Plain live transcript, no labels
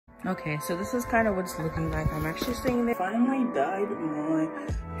Okay, so this is kind of what it's looking like. I'm actually staying there. Finally dyed my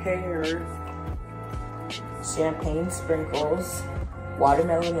hair. Champagne sprinkles,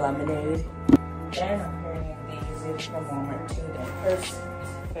 watermelon lemonade, and I'm wearing these in a moment too.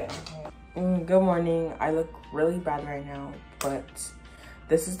 Good morning. I look really bad right now, but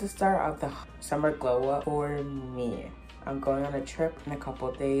this is the start of the summer glow up for me. I'm going on a trip in a couple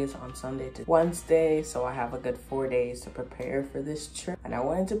of days on Sunday to Wednesday, so I have a good 4 days to prepare for this trip. And I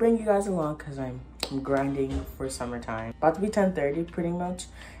wanted to bring you guys along because I'm grinding for summertime. About to be 10:30 pretty much,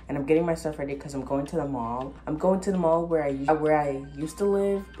 and I'm getting myself ready because I'm going to the mall. I'm going to the mall where I used to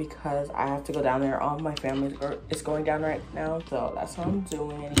live because I have to go down there. All my family is going down right now, so that's what I'm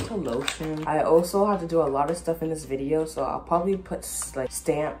doing. I need to lotion. I also have to do a lot of stuff in this video, so I'll probably put like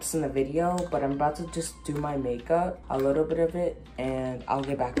stamps in the video, but I'm about to just do my makeup, a little bit of it, and I'll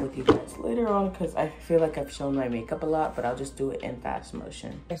get back with you guys later on because I feel like I've shown my makeup a lot, but I'll just do it in fast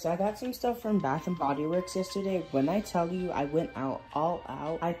motion. Okay, so I got some stuff from Bath & Body Works yesterday. When I tell you I went all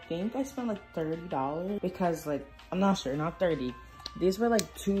out, I think I spent like $30 because, like, I'm not sure, not 30. These were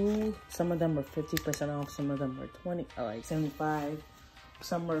like two, some of them were 50% off, some of them were 20, like 75,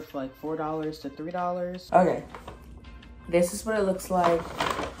 some were for like $4 to $3. Okay, this is what it looks like.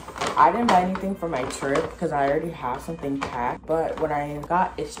 I didn't buy anything for my trip because I already have something packed, but what I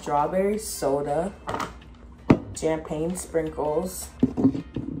got is strawberry soda, champagne sprinkles,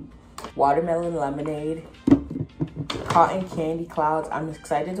 watermelon lemonade, cotton candy clouds. I'm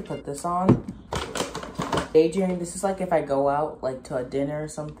excited to put this on. Daydream, this is like if I go out like to a dinner or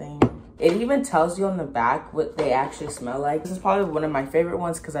something. It even tells you on the back what they actually smell like. This is probably one of my favorite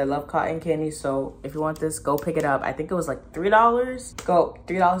ones because I love cotton candy. So if you want this, go pick it up. I think it was like $3. Go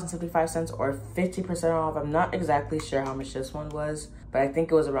 $3.75 or 50% off. I'm not exactly sure how much this one was, but I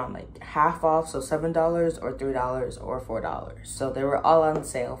think it was around like half off. So $7 or $3 or $4. So they were all on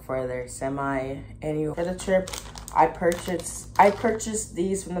sale for their semi-annual. For the trip, I purchased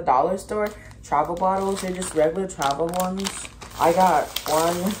these from the dollar store. Travel bottles. They're just regular travel ones. I got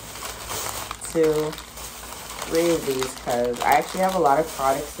 1, 2, 3 of these because I actually have a lot of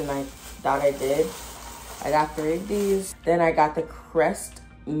products than I thought I did. I got 3 of these. Then I got the Crest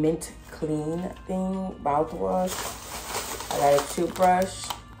Mint Clean thing, mouthwash. I got a toothbrush.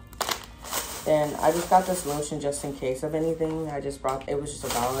 Then I just got this lotion just in case of anything. I just brought, it was just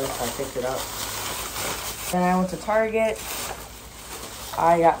 $1, so I picked it up. Then I went to Target.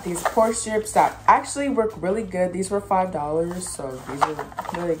 I got these pore strips that actually work really good. These were $5, so these are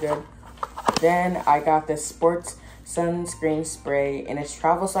really good. Then I got this sports sunscreen spray, and it's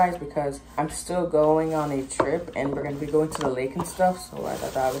travel size because I'm still going on a trip and we're gonna be going to the lake and stuff, so I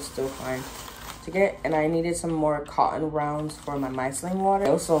thought that was still fine to get. And I needed some more cotton rounds for my micellar water.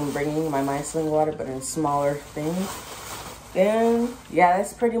 Also, I'm bringing my micellar water, but in a smaller thing. Then yeah,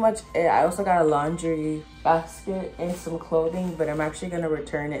 that's pretty much it. I also got a laundry basket and some clothing, but I'm actually gonna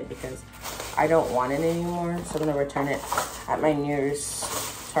return it because I don't want it anymore, so I'm gonna return it at my nearest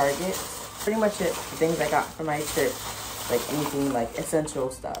Target. Pretty much it, the things I got for my trip, like anything like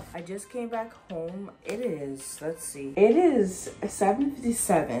essential stuff. I just came back home. It is, let's see, it is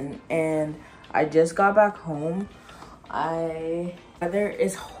 7:57 and I just got back home. Weather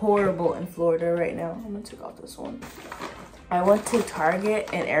is horrible in Florida right now. I'm gonna take off this one. I went to Target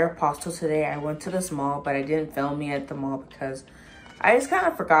and Aeropostale today. I went to this mall, but I didn't film me at the mall because I just kind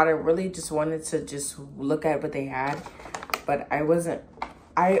of forgot. I really just wanted to just look at what they had, but I wasn't,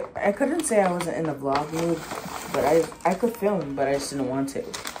 I couldn't say I wasn't in the vlog mood, but I could film, but I just didn't want to.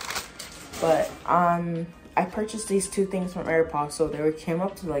 But I purchased these 2 things from Aeropostale. They came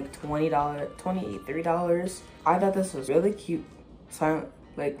up to like $23. I thought this was really cute. So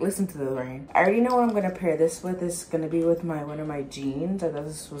like, listen to the rain. I already know what I'm gonna pair this with. This is gonna be with one of my jeans. I thought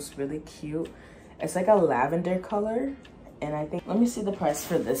this was really cute. It's like a lavender color, and I think, let me see the price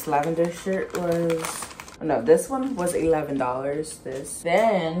for this lavender shirt was, no, this one was $11.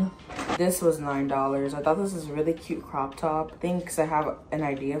 Then this was $9. I thought this was a really cute crop top thing because I have an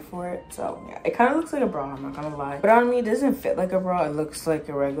idea for it. So yeah, it kind of looks like a bra, I'm not gonna lie, but on me it doesn't fit like a bra. It looks like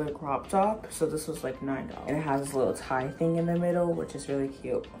a regular crop top. So this was like $9, and it has this little tie thing in the middle, which is really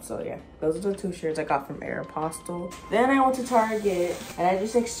cute. So yeah, those are the 2 shirts I got from Aeropostale. Then I went to Target and I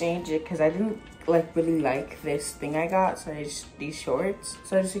just exchanged it because I didn't like really like this thing I got, so these shorts,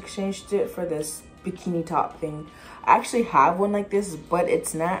 so I just exchanged it for this bikini top thing. I actually have one like this, but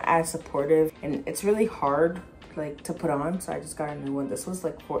it's not as supportive and it's really hard like to put on, so I just got a new one. This was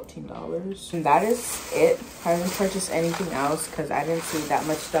like $14, and that is it. I didn't purchase anything else because I didn't see that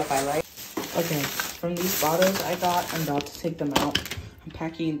much stuff I like. Okay, from these bottles I got, I'm about to take them out. I'm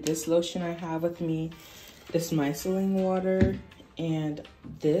packing this lotion I have with me, this micellar water, And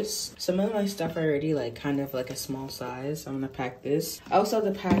this, some of my stuff are already like kind of like a small size. I'm gonna pack this. I also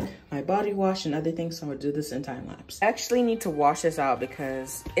have to pack my body wash and other things, so I'm gonna do this in time lapse. I actually need to wash this out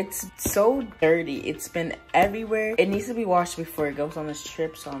because it's so dirty. It's been everywhere. It needs to be washed before it goes on this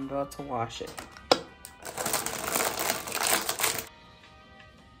trip, so I'm about to wash it.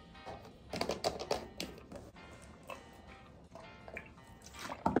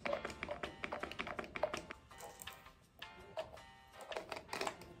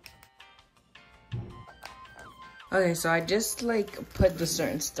 Okay, so I just like put the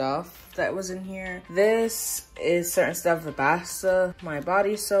certain stuff that was in here. This is certain stuff, the bath stuff, my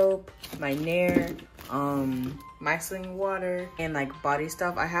body soap, my Nair, micellar water, and like body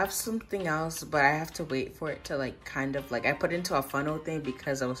stuff. I have something else, but I have to wait for it to like kind of like, I put into a funnel thing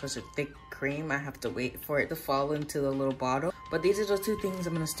because it was such a thick cream. I have to wait for it to fall into the little bottle. But these are the two things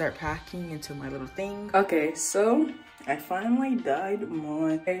I'm gonna start packing into my little thing. Okay, so I finally dyed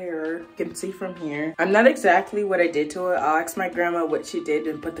my hair. You can see from here. I'm not exactly what I did to it. I'll ask my grandma what she did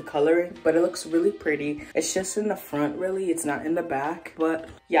and put the color in, but it looks really pretty. It's just in the front really, it's not in the back. But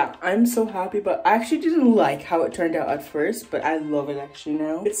yeah, I'm so happy. But I actually didn't like how it turned out at first, but I love it actually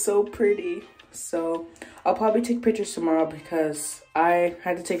now. It's so pretty. So I'll probably take pictures tomorrow because I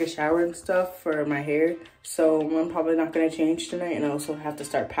had to take a shower and stuff for my hair. So I'm probably not gonna change tonight, and I also have to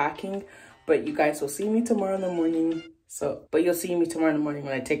start packing. But you guys will see me tomorrow in the morning. But you'll see me tomorrow in the morning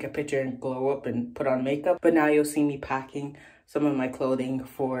when I take a picture and glow up and put on makeup. But now you'll see me packing some of my clothing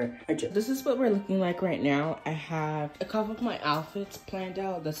for my trip. This is what we're looking like right now. I have a couple of my outfits planned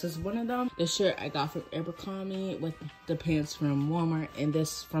out. This is one of them. This shirt I got from Abercrombie with the pants from Walmart, and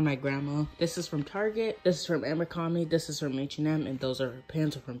this from my grandma. This is from Target. This is from Abercrombie. This is from H&M, and those are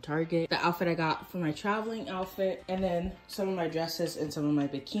pants from Target. The outfit I got for my traveling outfit, and then some of my dresses and some of my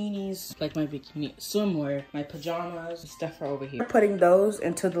bikinis, like my bikini swimwear, my pajamas, stuff are over here. We're putting those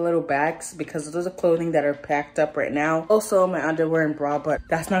into the little bags because those are clothing that are packed up right now. Also my underwear and bra, but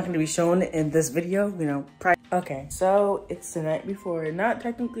that's not going to be shown in this video, you know. Okay, so it's the night before, not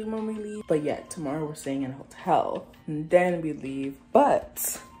technically when we leave, but yeah, tomorrow we're staying in a hotel and then we leave.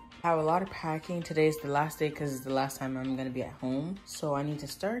 But I have a lot of packing. Today's the last day because it's the last time I'm going to be at home, so I need to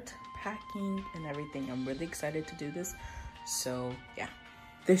start packing and everything. I'm really excited to do this. So yeah,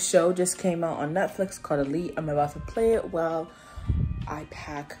 this show just came out on Netflix called Elite. I'm about to play it while I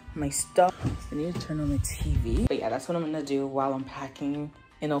pack my stuff. I need to turn on the TV. But yeah, that's what I'm gonna do while I'm packing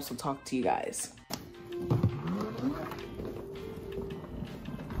and also talk to you guys.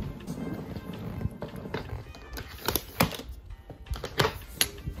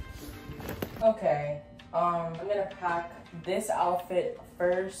 Okay, I'm gonna pack this outfit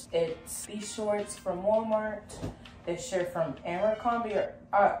first. It's these shorts from Walmart, this shirt from Abercrombie or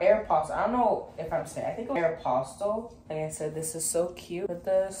Aeropostale. I don't know if I'm saying, I think it was Aeropostale. Like I said, this is so cute with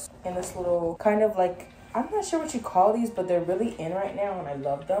this and this little kind of like, I'm not sure what you call these, but they're really in right now and I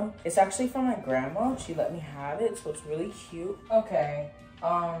love them. It's actually from my grandma. She let me have it, so it's really cute. Okay,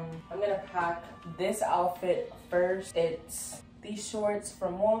 I'm gonna pack this outfit first. It's these shorts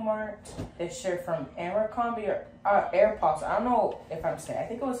from Walmart, this shirt from Abercrombie or Aeropostale. I don't know if I'm saying, I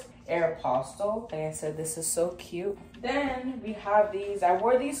think it was Aeropostale. Like I said, this is so cute. Then we have these. I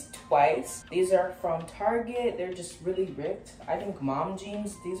wore these twice. These are from Target. They're just really ripped. I think mom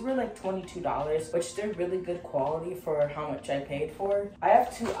jeans. These were like $22, which they're really good quality for how much I paid for. I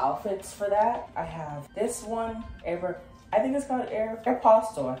have two outfits for that. I have this one, I think it's called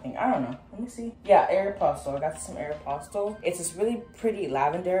Aeropostale, I think. I don't know. Let me see. Yeah, Aeropostale. I got some Aeropostale. It's this really pretty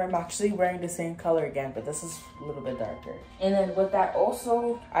lavender. I'm actually wearing the same color again, but this is a little bit darker. And then with that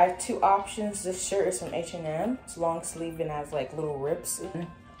also, I have two options. This shirt is from H&M. It's long sleeve and has like little rips.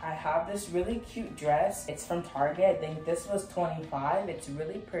 I have this really cute dress. It's from Target. I think this was $25. It's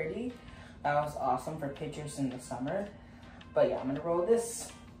really pretty. That was awesome for pictures in the summer. But yeah, I'm gonna roll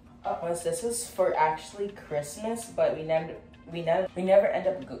this. This was for actually Christmas, but we never end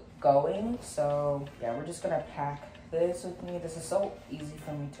up going. So yeah, we're just gonna pack this with me. This is so easy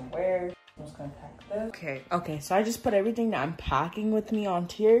for me to wear. I'm just gonna pack this. Okay, so I just put everything that I'm packing with me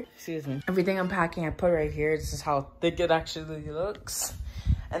onto here. Excuse me. Everything I'm packing, I put right here. This is how thick it actually looks.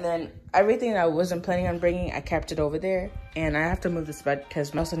 And then everything that I wasn't planning on bringing, I kept it over there. And I have to move this bed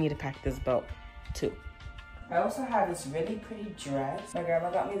because I also need to pack this belt too. I also have this really pretty dress. My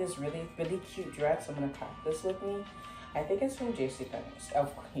grandma got me this really cute dress. I'm gonna pack this with me. I think it's from JCPenney's. Oh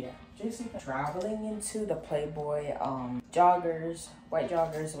yeah, JCPenney's. Traveling into the Playboy joggers, white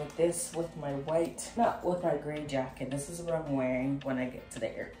joggers with my my gray jacket. This is what I'm wearing when I get to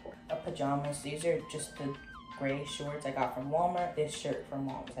the airport. Pajamas. These are just the gray shorts I got from Walmart, this shirt from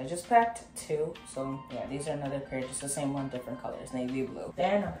Walmart. I just packed 2, so yeah, these are another pair, just the same one, different colors, navy blue.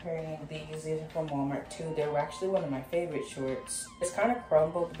 Then I'm pairing these are from Walmart too. They were actually one of my favorite shorts. It's kind of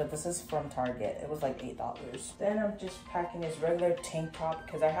crumbled, but this is from Target. It was like $8. Then I'm just packing this regular tank top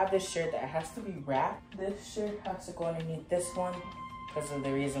because I have this shirt that has to be wrapped. This shirt has to go underneath this one because of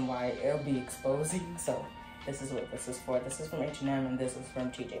the reason why it'll be exposing, so this is what this is for. This is from H&M and this is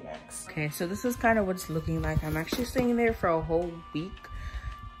from TJ Maxx. Okay, so this is kind of what it's looking like. I'm actually staying there for a whole week,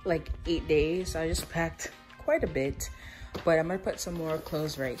 like 8 days. So I just packed quite a bit, but I'm gonna put some more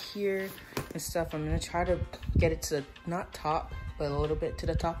clothes right here and stuff. I'm gonna try to get it to not top, but a little bit to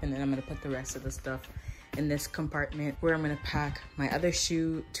the top, and then I'm gonna put the rest of the stuff in this compartment where I'm gonna pack my other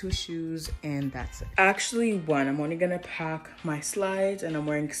 2 shoes, and that's it. Actually, one, I'm only gonna pack my slides, and I'm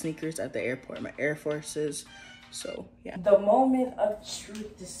wearing sneakers at the airport, my Air Forces. So yeah. The moment of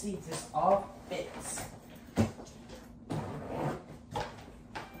truth to see if this all fits.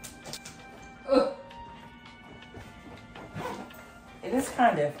 Ugh. It is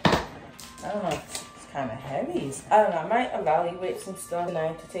kind of, I don't know, kind of heavy. I don't know, I might evaluate some stuff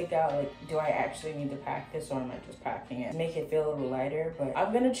tonight to take out, like, do I actually need to pack this or am I just packing it? Make it feel a little lighter, but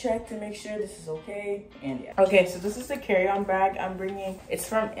I'm gonna check to make sure this is okay, and yeah. Okay, so this is the carry-on bag I'm bringing. It's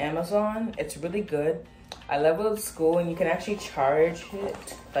from Amazon. It's really good. I love it with school, and you can actually charge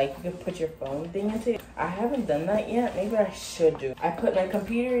it. Like, you can put your phone thing into it. I haven't done that yet. Maybe I should do. I put my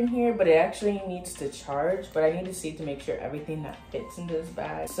computer in here, but it actually needs to charge. But I need to see to make sure everything that fits into this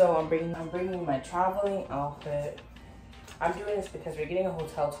bag. So I'm bringing my traveling outfit. I'm doing this because we're getting a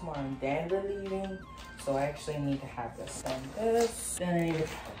hotel tomorrow, and then we're leaving. So I actually need to have this. Then I need to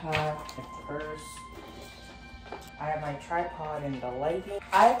have my purse. I have my tripod and the lighting.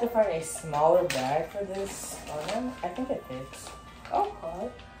 I have to find a smaller bag for this. I think it fits. Oh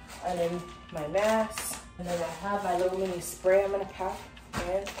God. And then my mask. And then I have my little mini spray I'm gonna pack.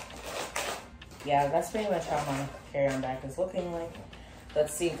 And yeah, that's pretty much how my carry-on bag is looking like.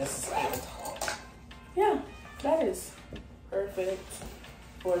 Let's see if this is able to hold. Yeah, that is perfect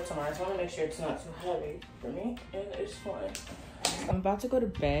for tomorrow. I just want to make sure it's not too heavy for me, and it's fine. I'm about to go to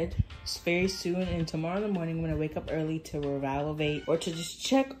bed very soon, and tomorrow in the morning I'm gonna wake up early to revalidate or to just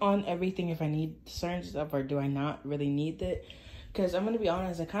check on everything if I need certain stuff or do I not really need it. Because I'm gonna be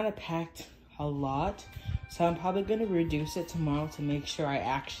honest, I kind of packed a lot, so I'm probably gonna reduce it tomorrow to make sure I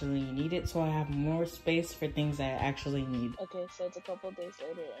actually need it, so I have more space for things I actually need. Okay, so it's a couple days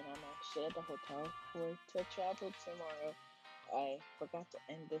later, and I'm actually at the hotel to travel tomorrow. I forgot to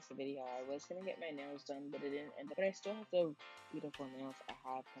end this video. I was gonna get my nails done, but it didn't end up. But I still have the beautiful nails I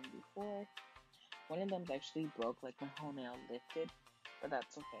had from before. One of them's actually broke, like my whole nail lifted, but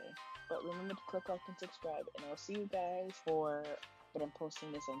that's okay. But remember to click like and subscribe, and I'll see you guys but I'm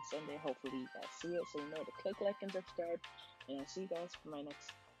posting this on Sunday. Hopefully you guys see it, so remember to click like and subscribe, and I'll see you guys for my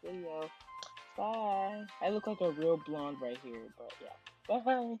next video. Bye. I look like a real blonde right here, but yeah.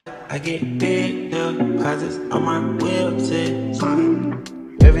 Bye. I get big deposits on my website.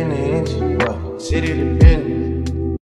 Every inch, city to